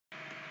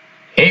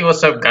Hey,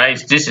 what's up,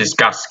 guys? This is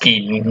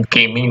Gasky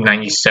Gaming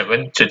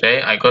 97.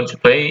 Today, I'm going to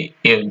play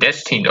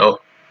Destino.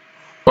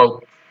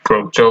 Well,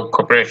 Proto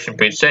Corporation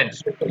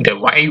presents the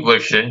white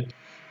version.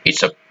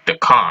 It's the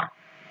car.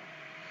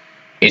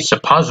 It's a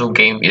puzzle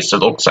game. It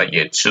looks like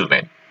it too,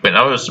 man. When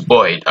I was a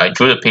boy, I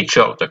drew the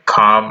picture of the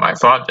car. My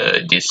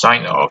father, the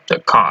designer of the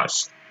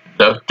cars,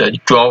 loved the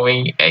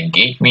drawing and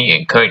gave me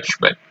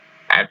encouragement.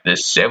 After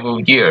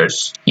several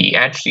years, he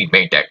actually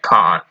made that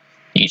car.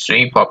 He's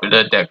very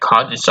popular, that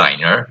car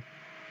designer.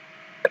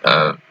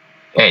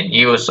 And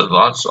he was a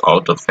lot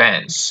of the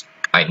fans.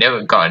 I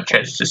never got a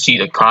chance to see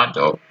the car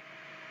though,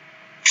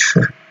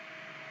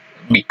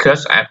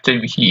 because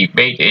after he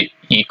made it,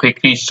 he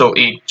quickly sold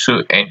it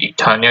to an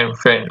Italian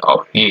friend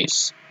of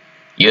his.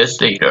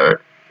 Years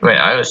later, when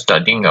I was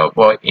studying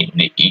abroad in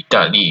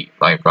Italy,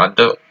 my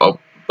brother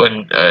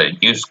opened a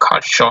used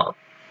car shop.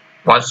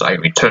 Once I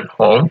returned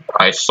home,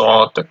 I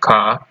saw the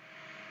car,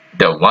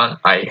 the one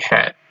I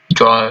had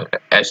drawn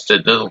as the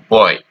little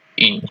boy,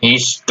 in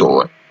his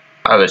store.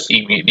 I was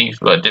immediately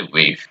flooded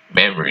with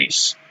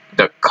memories.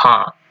 The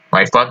car.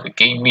 My father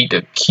gave me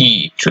the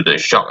key to the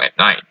shop at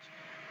night.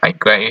 I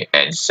grabbed it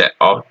and set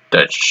off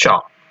the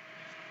shop.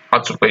 How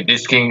to play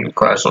this game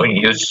requires only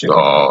use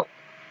of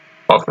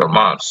your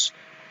mouse.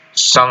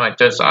 Some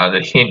items are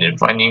the hint in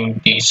finding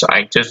these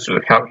items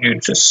will help you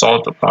to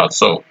solve the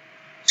puzzle.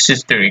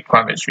 System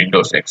requirements: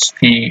 Windows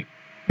XP,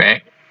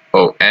 Mac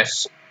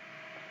OS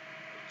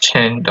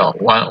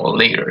 10.1 or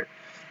later.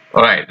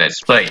 Alright,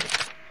 let's play.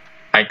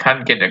 I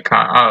can't get the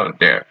car out of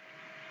there.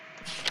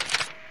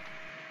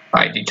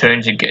 I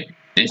determined to get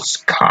this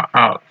car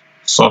out.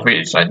 Software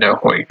is under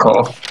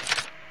Hoiko.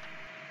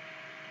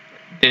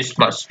 This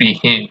must be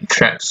hidden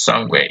trapped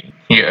somewhere in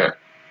here.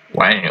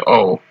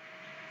 1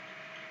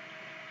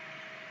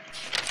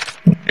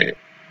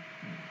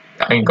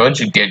 I'm going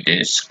to get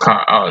this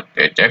car out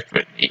there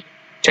definitely.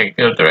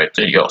 Technical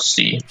Director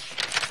Yossi.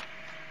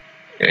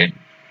 And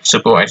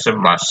Supervisor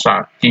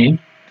Masaki.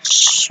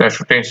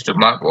 Special thanks to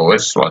Mark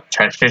Owens for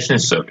translation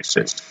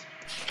services.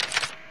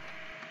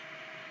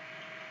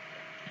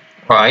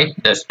 Alright,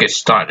 let's get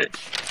started.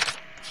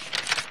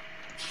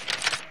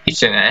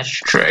 It's an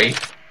ashtray.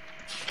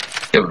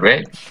 The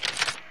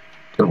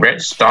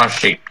red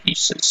star-shaped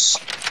pieces.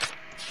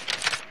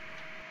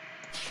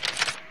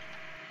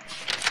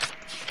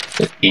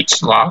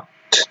 It's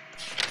locked.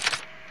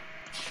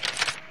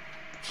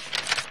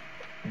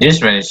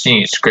 This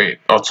magazine is great.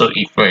 Also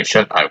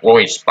information, I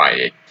always buy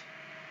it.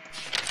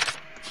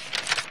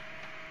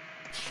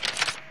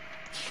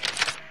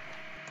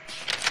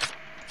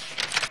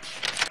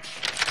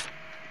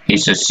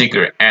 It's a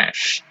cigarette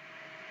ash.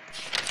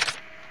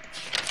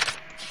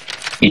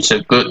 It's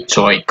a good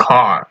toy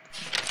car.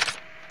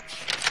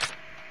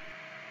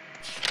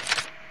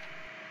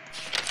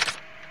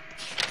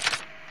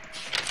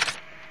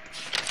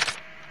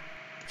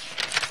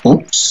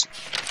 Oops.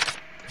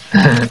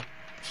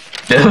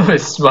 There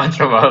was much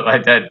about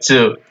like that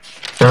too.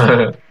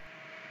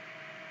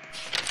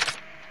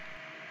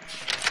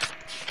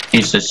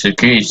 It's a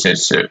security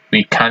sensor.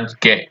 We can't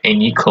get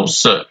any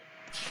closer.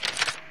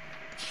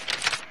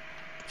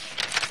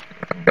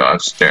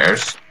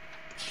 Downstairs,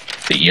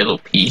 the yellow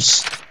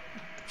piece.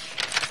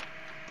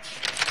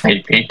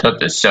 I picked up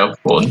the cell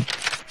phone.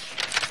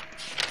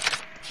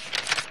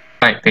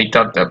 I picked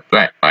up the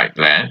black light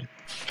lamp.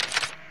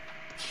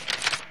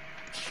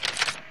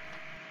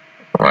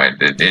 Alright,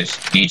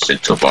 this needs a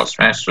toolbox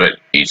password.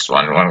 It's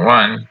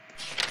 111.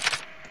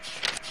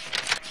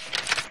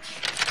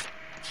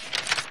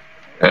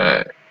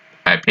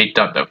 I picked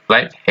up the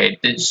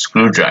flat-headed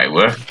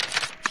screwdriver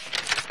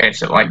and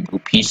some light blue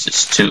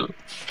pieces too.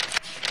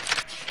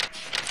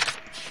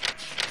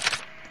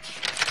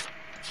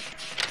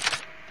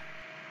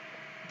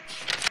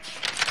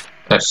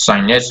 A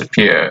signet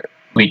appear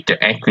with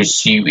the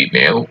accuracy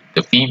female,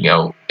 the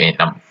female in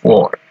number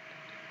 4.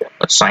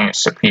 A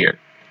signet appeared.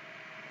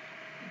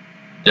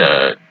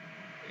 The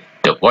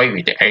boy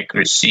with the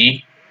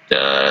accuracy,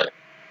 the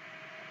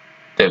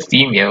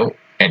female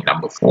and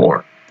number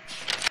 4.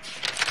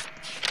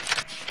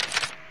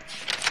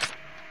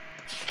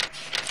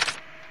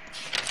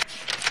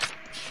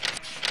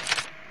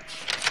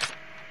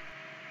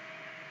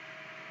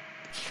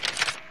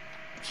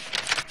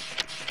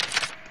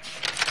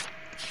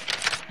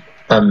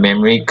 A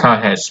memory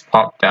card has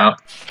popped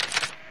out.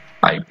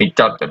 I picked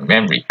up the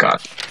memory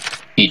card.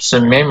 It's a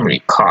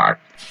memory card.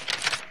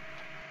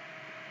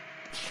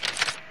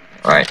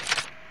 Right.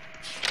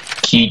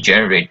 Key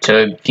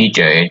generator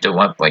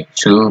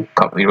 1.2,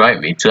 copyright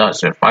with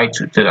 2005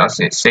 to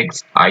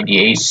 2006,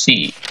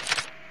 IDAC.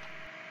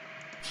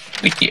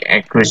 With the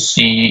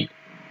accuracy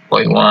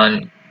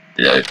 0.1,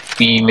 the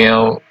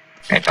female,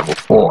 and number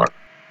 4.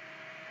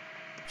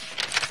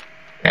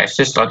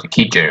 Let's start the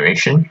key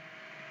generation.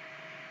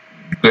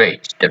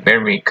 Great, the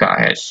memory card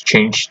has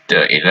changed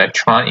the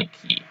electronic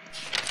key.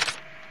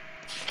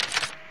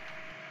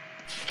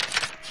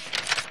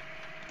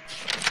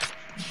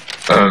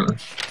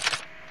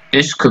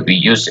 This could be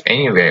used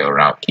anywhere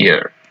around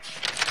here.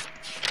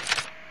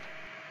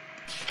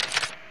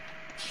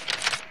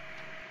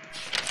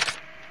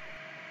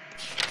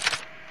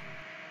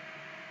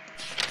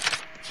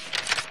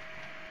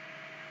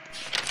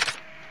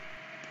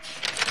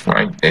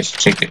 Let's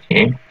check it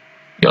here.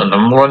 Your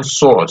number one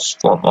source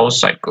for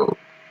motorcycle.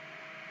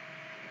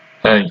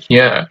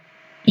 Here.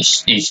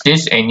 Is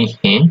this any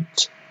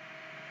hint?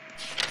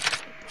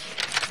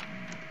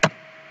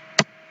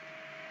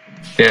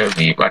 There'll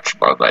be much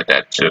more like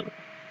that too.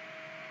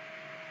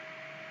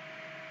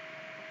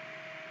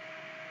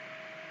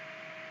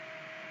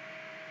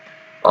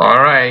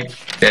 Alright,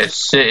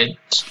 that's it.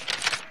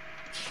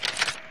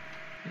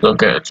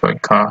 Look at the toy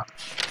car.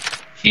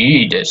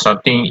 Gee, there's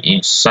something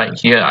inside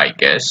here, I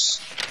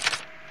guess.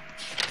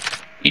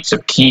 It's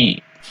a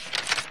key.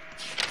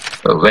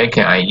 But where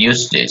can I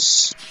use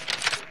this?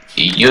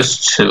 It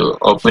used to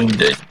open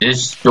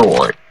this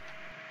door.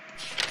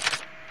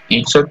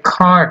 It's a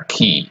car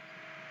key.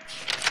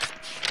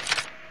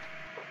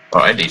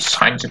 Alright, it's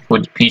time to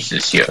put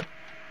pieces here.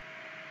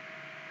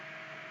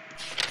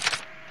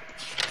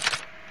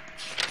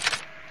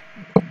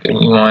 The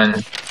green one,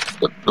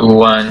 the blue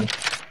one,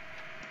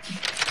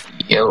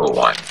 the yellow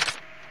one,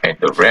 and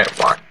the red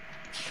one.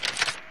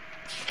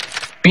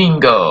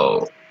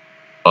 Bingo!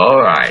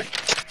 Alright.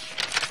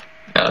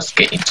 Now let's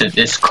get into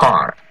this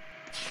car.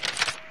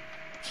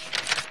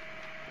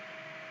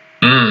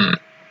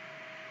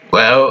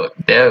 Well,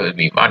 there will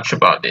be much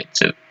about it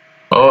too.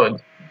 Oh,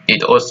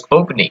 it was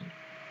opening.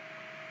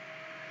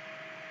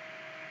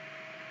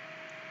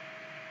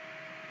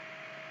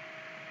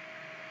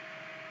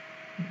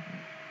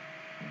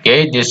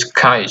 Yeah, this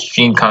car is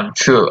dream come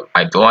true.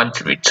 I don't want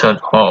to return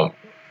home.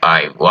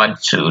 I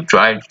want to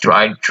drive.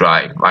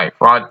 My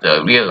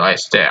father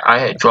realized that I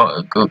had drawn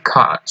a good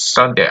car.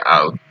 Someday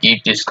I'll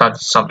give this car to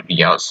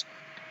somebody else.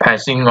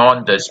 Passing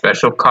on the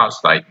special cars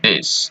like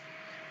this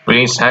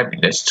brings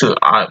happiness to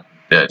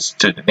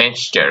the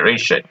next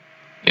generation.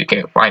 You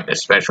can find a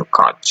special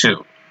car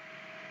too.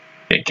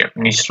 The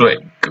Japanese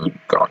word good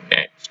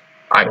garnet.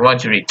 I want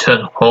to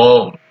return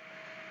home.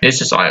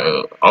 This is why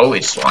I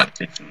always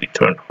wanted to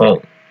return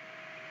home.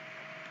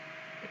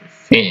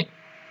 Fin.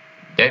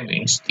 That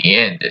means the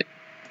end.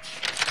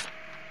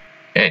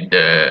 And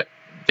the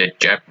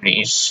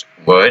Japanese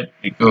word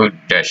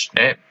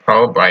good-net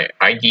powered by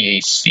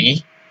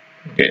IDAC.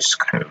 It's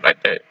kind of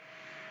like that.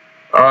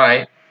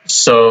 Alright,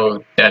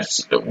 so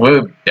that's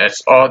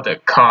all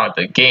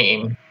the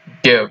game.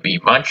 There'll be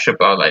much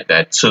about like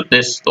that. So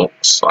this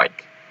looks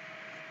like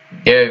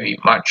there'll be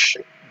much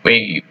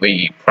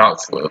very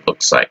proud for it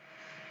looks like.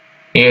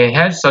 It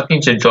has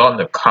something to draw on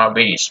the car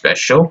very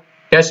special.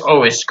 That's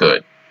always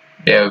good.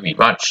 There'll be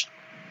much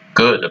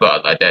good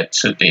about like that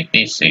too.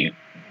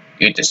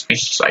 With the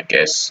species, I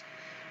guess.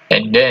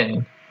 And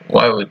then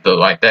why would they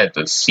like that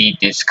to see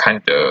this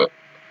kind of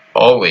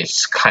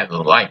always kind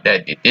of like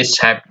that? This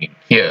happening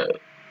here.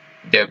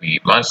 There'll be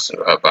much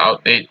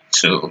about it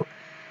to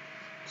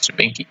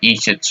make it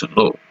easier to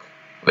look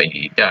when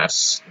it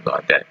does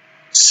like that.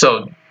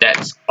 So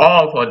that's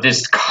all for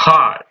this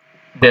card.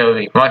 There will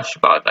be much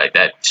about like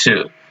that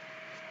too.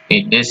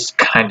 In this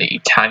kind of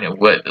Italian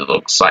word it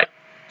looks like.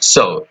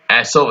 So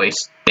as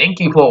always, thank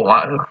you for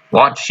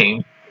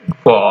watching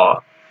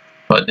for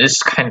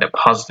this kind of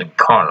puzzling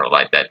card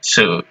like that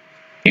too.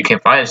 You can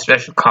find a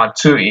special card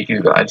too if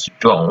you guys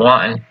draw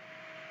one,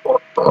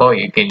 or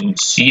you can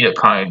see the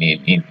card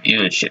in the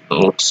dealership it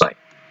looks like.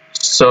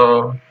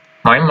 So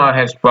my mom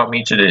has brought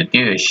me to the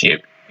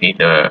dealership in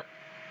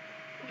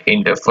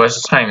the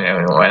first time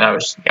when I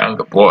was a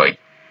younger boy.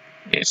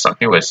 Yeah,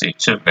 something was it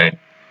too, man.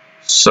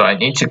 So I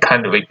need to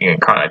kind of make a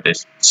card like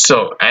this.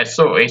 So as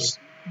always,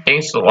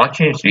 thanks for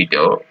watching this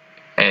video,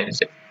 and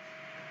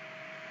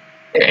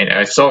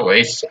as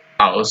always,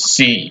 I'll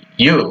see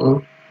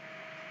you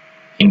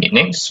in the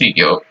next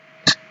video.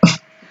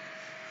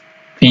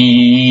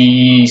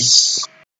 Peace.